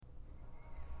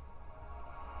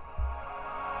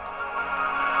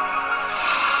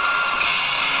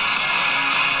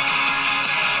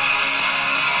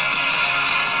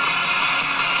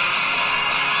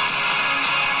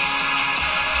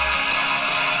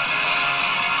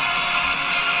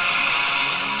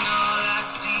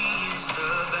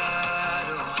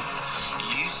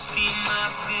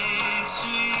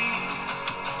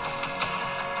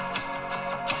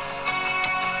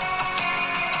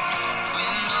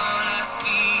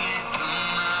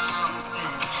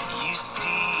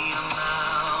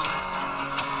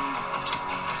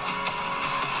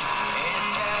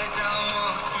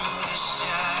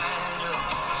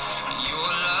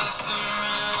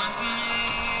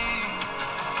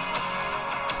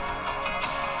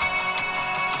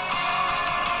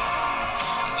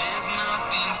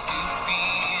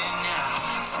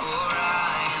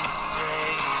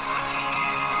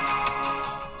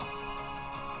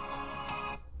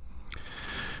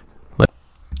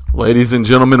Ladies and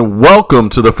gentlemen, welcome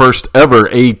to the first ever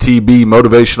ATB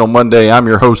Motivational Monday. I'm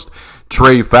your host,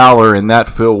 Trey Fowler, and that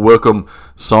Phil Wickham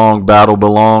song, Battle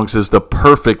Belongs, is the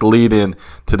perfect lead-in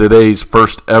to today's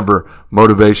first ever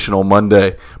Motivational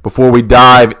Monday. Before we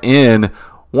dive in, I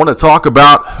want to talk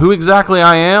about who exactly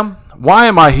I am, why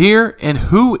am I here, and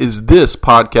who is this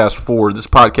podcast for? This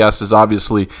podcast is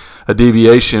obviously a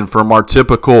deviation from our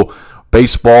typical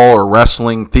baseball or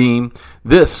wrestling theme.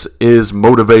 This is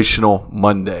Motivational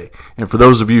Monday. And for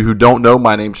those of you who don't know,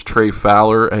 my name's Trey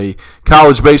Fowler, a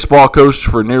college baseball coach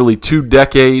for nearly 2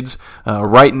 decades.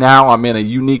 Right now, I'm in a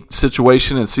unique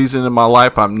situation and season in my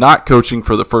life. I'm not coaching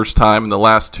for the first time in the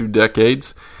last 2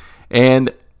 decades.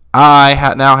 And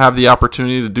I now have the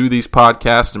opportunity to do these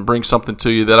podcasts and bring something to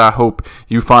you that I hope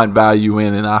you find value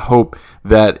in, and I hope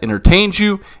that entertains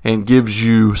you and gives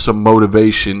you some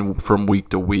motivation from week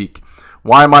to week.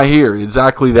 Why am I here?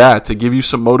 Exactly that, to give you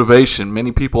some motivation.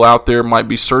 Many people out there might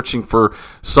be searching for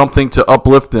something to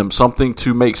uplift them, something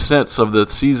to make sense of the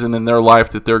season in their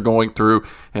life that they're going through,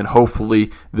 and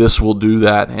hopefully this will do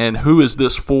that. And who is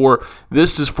this for?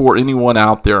 This is for anyone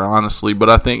out there, honestly, but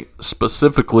I think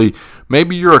specifically,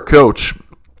 maybe you're a coach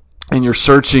and you're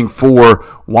searching for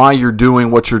why you're doing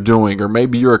what you're doing, or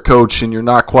maybe you're a coach and you're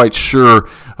not quite sure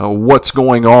what's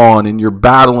going on, and you're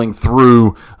battling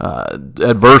through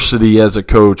adversity as a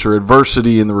coach or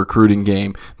adversity in the recruiting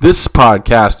game. This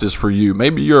podcast is for you.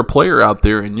 Maybe you're a player out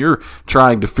there and you're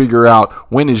trying to figure out,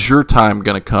 when is your time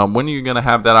going to come? When are you going to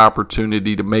have that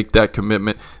opportunity to make that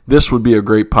commitment? This would be a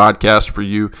great podcast for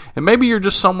you. And maybe you're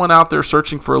just someone out there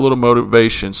searching for a little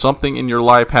motivation. Something in your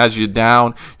life has you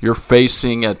down. You're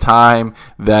facing a time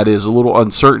that is a little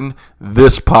uncertain.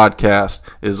 This podcast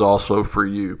is also for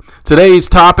you. Today's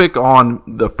topic on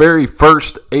the very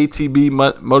first ATB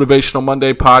Motivational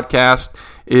Monday podcast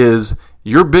is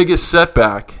your biggest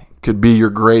setback could be your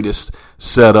greatest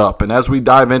setup. And as we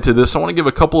dive into this, I want to give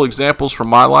a couple examples from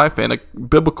my life and a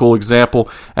biblical example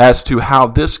as to how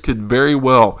this could very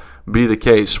well be the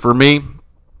case. For me,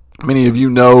 many of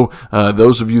you know,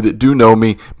 those of you that do know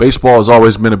me, baseball has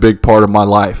always been a big part of my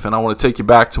life. And I want to take you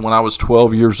back to when I was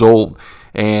 12 years old.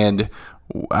 And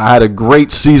I had a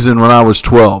great season when I was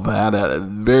 12. I had a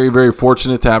very, very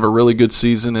fortunate to have a really good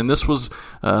season. And this was,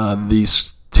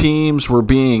 these teams were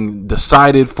being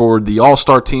decided for the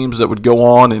all-star teams that would go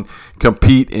on and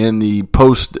compete in the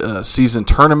post-season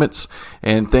tournaments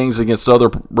and things against other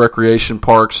recreation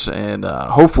parks, and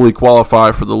hopefully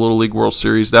qualify for the Little League World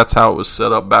Series. That's how it was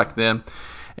set up back then.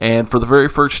 And for the very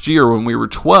first year, when we were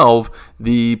 12,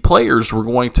 the players were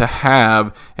going to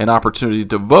have an opportunity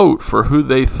to vote for who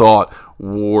they thought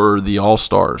were the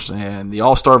All-Stars. And the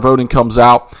All-Star voting comes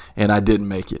out, and I didn't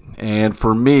make it. And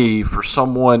for me, for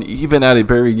someone even at a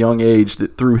very young age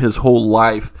that threw his whole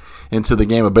life into the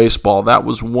game of baseball, that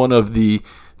was one of the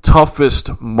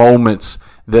toughest moments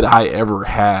that I ever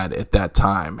had at that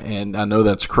time. And I know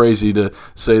that's crazy to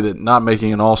say that not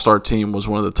making an all-star team was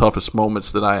one of the toughest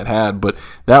moments that I had, but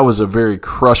that was a very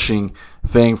crushing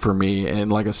thing for me.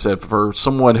 And like I said, for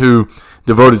someone who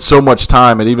devoted so much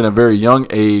time at even a very young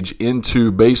age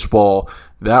into baseball,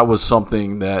 that was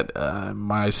something that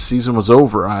my season was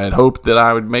over. I had hoped that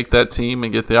I would make that team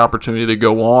and get the opportunity to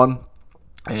go on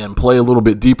and play a little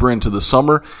bit deeper into the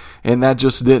summer, and that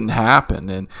just didn't happen.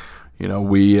 And you know,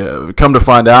 we come to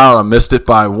find out I missed it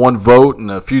by 1 vote, and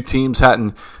a few teams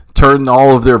hadn't turned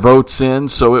all of their votes in.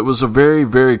 So it was a very,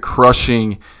 very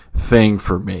crushing thing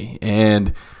for me.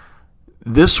 And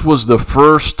this was the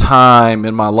first time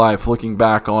in my life, looking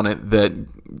back on it,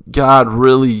 that God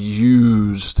really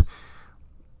used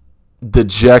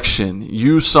dejection,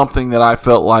 used something that I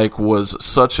felt like was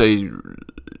such a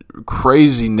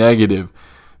crazy negative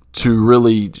to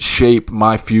really shape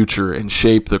my future and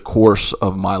shape the course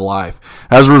of my life.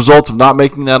 As a result of not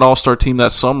making that all-star team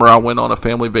that summer, I went on a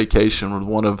family vacation with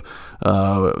one of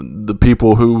the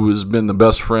people who has been the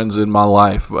best friends in my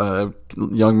life, a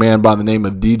young man by the name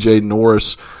of DJ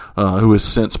Norris, who has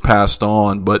since passed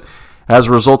on. But as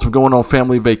a result of going on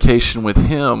family vacation with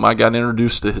him, I got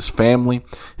introduced to his family.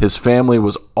 His family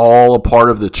was all a part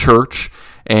of the church.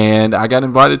 And I got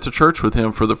invited to church with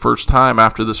him for the first time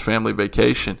after this family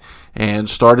vacation, and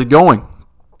started going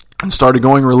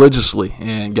religiously,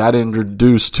 and got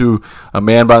introduced to a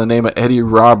man by the name of Eddie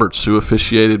Roberts, who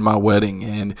officiated my wedding,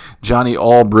 and Johnny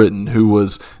Albritton, who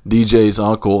was DJ's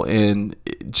uncle, and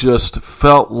it just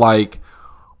felt like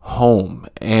home.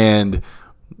 And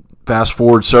fast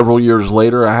forward several years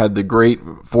later, I had the great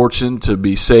fortune to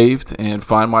be saved and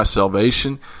find my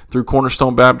salvation through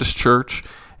Cornerstone Baptist Church,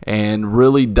 and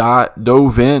really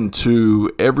dove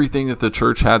into everything that the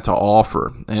church had to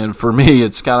offer. And for me,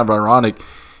 it's kind of ironic.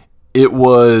 It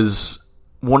was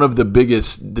one of the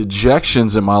biggest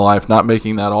dejections in my life, not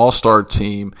making that all-star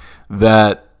team,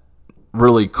 that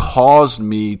really caused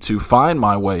me to find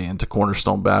my way into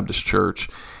Cornerstone Baptist Church.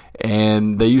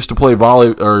 And they used to play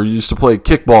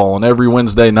kickball on every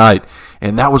Wednesday night,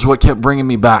 and that was what kept bringing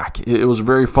me back. It was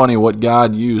very funny what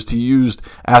God used. He used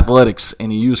athletics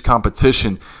and he used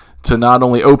competition to not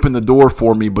only open the door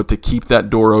for me, but to keep that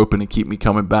door open and keep me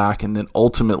coming back, and then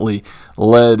ultimately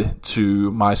led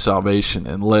to my salvation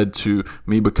and led to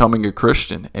me becoming a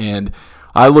Christian. And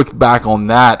I look back on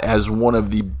that as one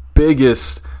of the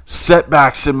biggest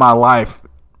setbacks in my life,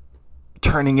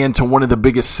 turning into one of the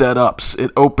biggest setups. It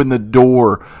opened the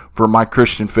door for my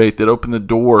Christian faith. It opened the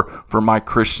door for my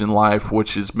Christian life,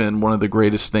 which has been one of the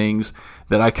greatest things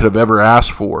that I could have ever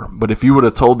asked for. But if you would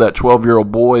have told that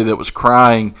 12-year-old boy that was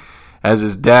crying as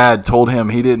his dad told him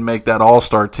he didn't make that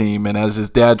all-star team, and as his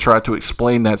dad tried to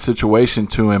explain that situation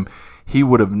to him, he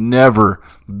would have never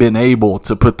been able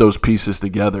to put those pieces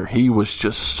together. He was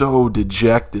just so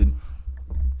dejected.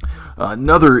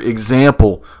 Another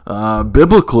example,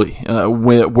 biblically,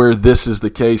 where this is the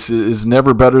case, is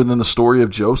never better than the story of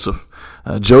Joseph.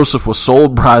 Joseph was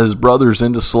sold by his brothers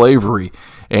into slavery,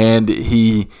 and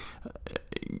he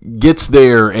gets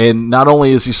there, and not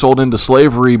only is he sold into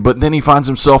slavery, but then he finds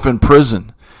himself in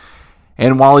prison.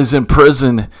 And while he's in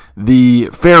prison, the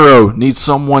Pharaoh needs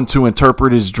someone to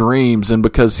interpret his dreams, and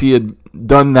because he had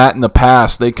done that in the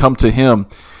past, they come to him,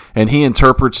 and he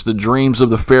interprets the dreams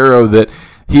of the Pharaoh that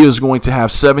he is going to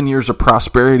have 7 years of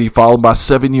prosperity followed by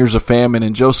 7 years of famine.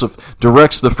 And Joseph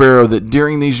directs the Pharaoh that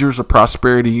during these years of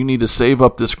prosperity, you need to save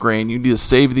up this grain. You need to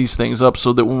save these things up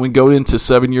so that when we go into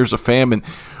 7 years of famine,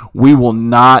 we will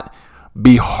not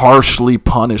be harshly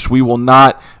punished. We will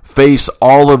not face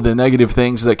all of the negative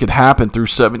things that could happen through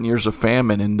 7 years of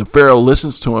famine. And the Pharaoh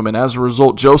listens to him, and as a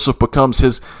result, Joseph becomes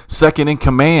his second in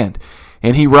command,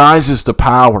 and he rises to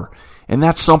power. And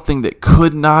that's something that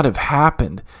could not have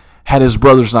happened had his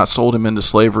brothers not sold him into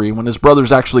slavery. When his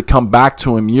brothers actually come back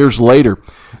to him years later,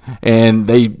 and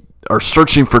they are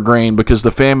searching for grain because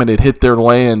the famine had hit their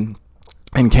land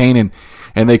in Canaan,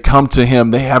 and they come to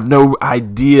him, they have no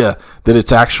idea that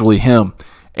it's actually him.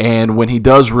 And when he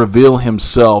does reveal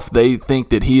himself, they think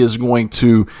that he is going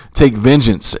to take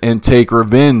vengeance and take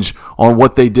revenge on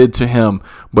what they did to him.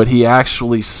 But he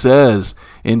actually says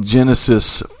in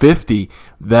Genesis 50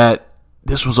 that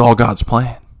this was all God's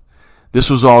plan. This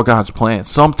was all God's plan.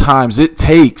 Sometimes it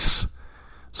takes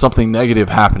something negative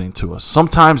happening to us.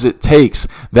 Sometimes it takes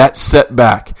that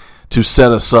setback to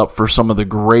set us up for some of the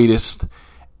greatest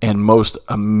and most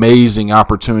amazing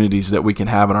opportunities that we can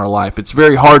have in our life. It's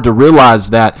very hard to realize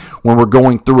that when we're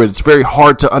going through it. It's very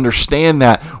hard to understand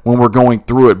that when we're going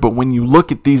through it. But when you look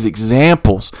at these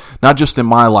examples, not just in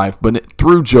my life, but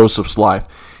through Joseph's life,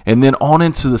 and then on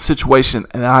into the situation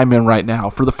that I'm in right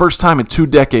now. For the first time in 2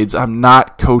 decades, I'm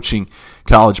not coaching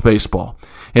college baseball.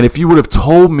 And if you would have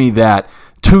told me that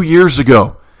 2 years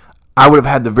ago, I would have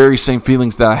had the very same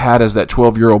feelings that I had as that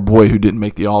 12-year-old boy who didn't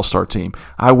make the all-star team.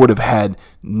 I would have had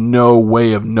no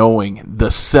way of knowing the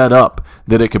setup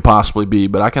that it could possibly be.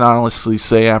 But I can honestly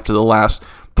say after the last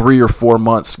 3 or 4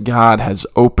 months, God has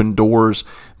opened doors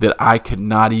that I could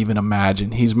not even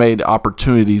imagine. He's made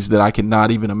opportunities that I could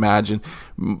not even imagine.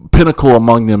 Pinnacle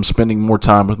among them, spending more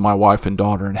time with my wife and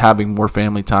daughter and having more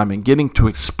family time and getting to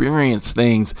experience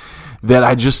things that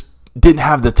I just didn't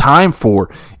have the time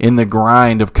for in the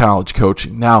grind of college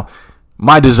coaching. Now,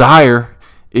 my desire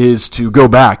is to go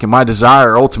back, and my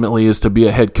desire ultimately is to be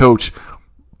a head coach,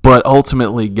 but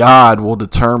ultimately God will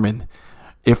determine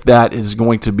if that is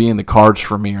going to be in the cards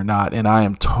for me or not, and I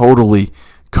am totally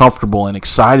comfortable and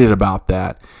excited about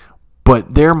that.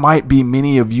 But there might be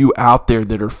many of you out there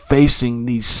that are facing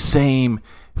these same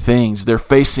things. They're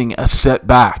facing a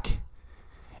setback,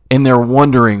 and they're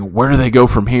wondering, where do they go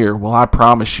from here? Well, I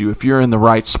promise you, if you're in the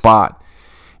right spot,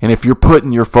 and if you're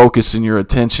putting your focus and your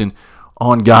attention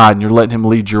on God and you're letting Him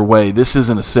lead your way, this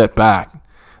isn't a setback.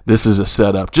 This is a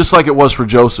setup, just like it was for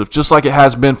Joseph, just like it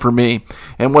has been for me.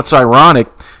 And what's ironic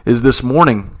is this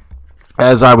morning,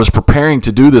 as I was preparing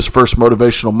to do this first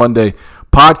Motivational Monday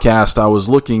podcast, I was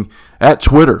looking at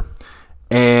Twitter,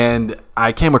 and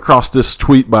I came across this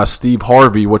tweet by Steve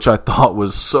Harvey, which I thought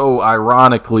was so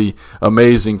ironically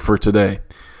amazing for today.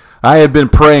 I had been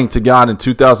praying to God in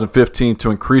 2015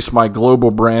 to increase my global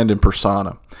brand and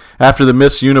persona. After the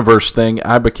Miss Universe thing,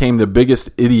 I became the biggest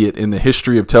idiot in the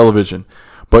history of television.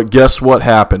 But guess what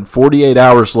happened? 48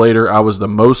 hours later, I was the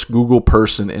most Googled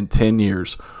person in 10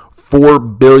 years. 4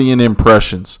 billion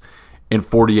impressions in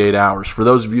 48 hours. For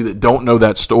those of you that don't know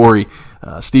that story,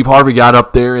 Steve Harvey got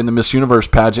up there in the Miss Universe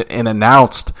pageant and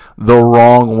announced the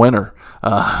wrong winner.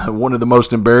 one of the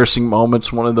most embarrassing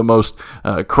moments, one of the most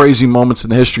crazy moments in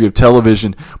the history of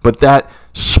television. But that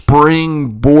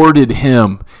springboarded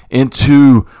him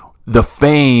into the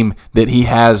fame that he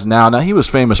has now. Now, he was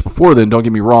famous before then, don't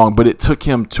get me wrong, but it took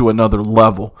him to another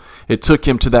level. It took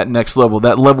him to that next level,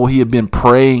 that level he had been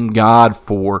praying God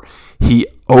for. He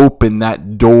opened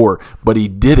that door, but he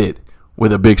did it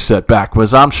with a big setback.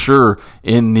 Because I'm sure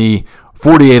in the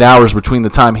 48 hours between the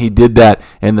time he did that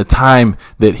and the time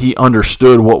that he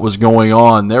understood what was going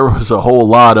on, there was a whole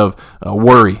lot of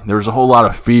worry. There was a whole lot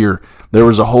of fear. There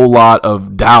was a whole lot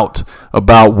of doubt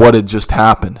about what had just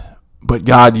happened. But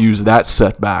God used that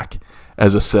setback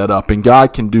as a setup, and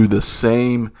God can do the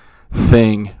same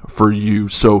thing for you.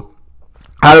 So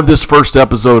out of this first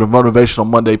episode of Motivational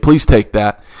Monday, please take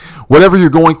that. Whatever you're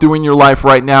going through in your life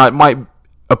right now, it might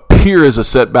appear as a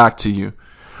setback to you,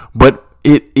 but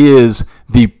it is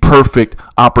the perfect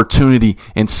opportunity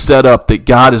and setup that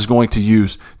God is going to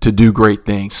use to do great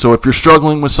things. So if you're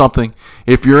struggling with something,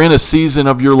 if you're in a season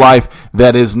of your life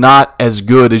that is not as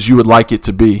good as you would like it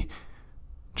to be,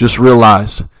 just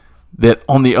realize that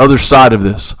on the other side of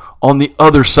this, on the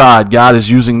other side, God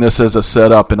is using this as a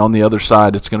setup, and on the other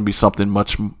side, it's going to be something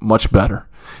much, much better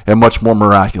and much more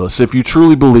miraculous. If you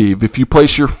truly believe, if you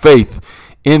place your faith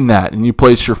in that, and you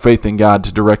place your faith in God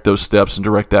to direct those steps and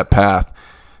direct that path,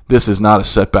 this is not a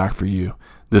setback for you.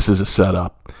 This is a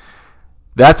setup.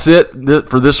 That's it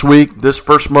for this week, this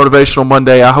first Motivational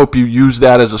Monday. I hope you use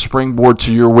that as a springboard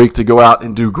to your week to go out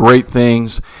and do great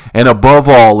things. And above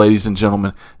all, ladies and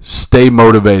gentlemen, stay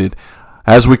motivated.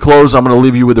 As we close, I'm going to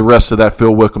leave you with the rest of that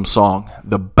Phil Wickham song,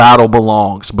 The Battle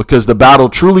Belongs, because the battle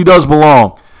truly does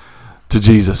belong to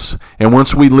Jesus. And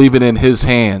once we leave it in His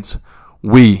hands,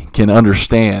 we can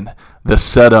understand the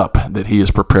setup that He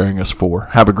is preparing us for.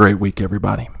 Have a great week,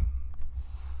 everybody.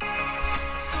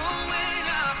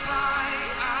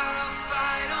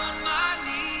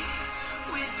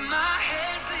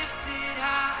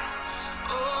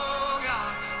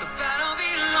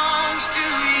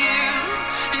 To